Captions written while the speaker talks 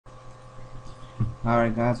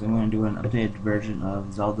Alright guys, I'm going to do an updated version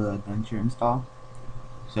of Zelda Adventure install.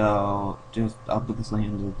 So I'll put this link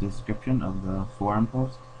in the description of the forum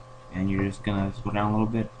post, and you're just going to scroll down a little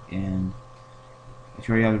bit, and if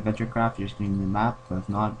you already have Adventure Craft, you're just going to need the map, but if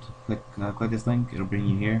not, click this link, it'll bring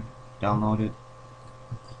you here, download it,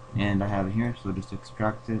 and I have it here, so just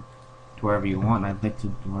extract it to wherever you want. I'd like to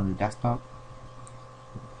do it on the desktop.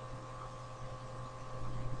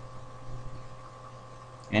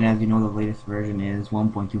 And as you know, the latest version is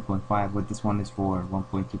 1.2.5, but this one is for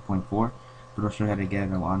 1.2.4. But I'll show you how to get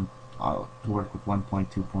it on to work with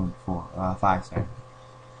 1.2.5. Sorry.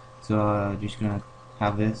 So just gonna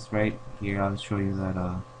have this right here. I'll show you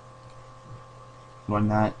that run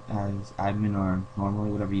that as admin or normally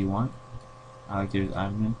whatever you want. I like to use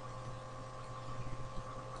admin.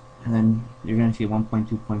 And then you're gonna see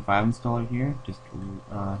 1.2.5 installer here. Just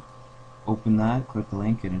open that, click the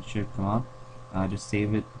link, and it should come up. Just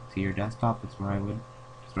save it to your desktop. That's where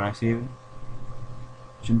I save it.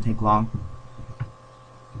 Shouldn't take long.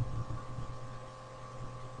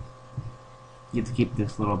 You have to keep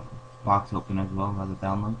this little box open as well as it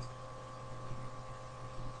downloads.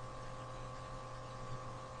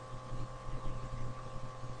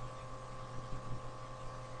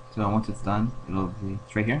 So once it's done, it'll be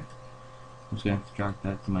right here. I'm just going to extract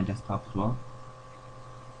that to my desktop as well.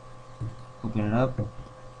 Open it up.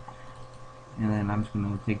 And then I'm just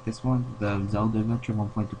going to take this one, the Zelda Adventure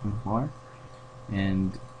 1.2.4,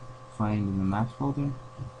 and find in the maps folder.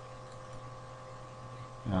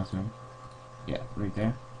 Oh, sorry. Yeah, right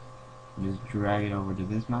there. And just drag it over to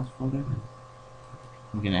this maps folder.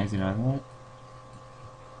 I'm going to exit out of that.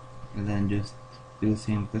 And then just do the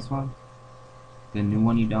same with this one. The new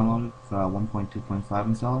one you downloaded for 1.2.5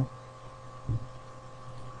 installer.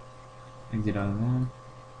 Exit out of there.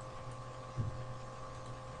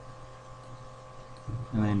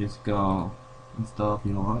 And then just go install if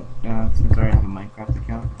you want. Since I already have a Minecraft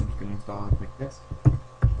account, I'm just going to install it like this.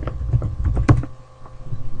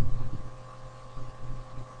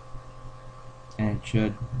 And it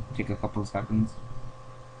should take a couple of seconds to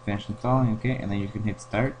finish installing, okay? And then you can hit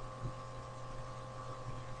start.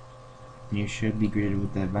 And you should be greeted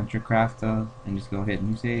with the Adventure Craft, and just go hit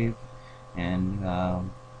new save, and all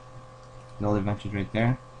the adventures right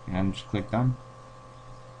there, and just click done.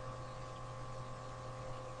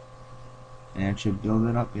 And it should build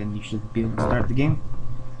it up, and you should be able to start the game.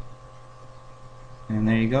 And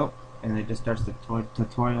there you go. And it just starts the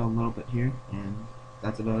tutorial a little bit here, and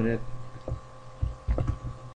that's about it.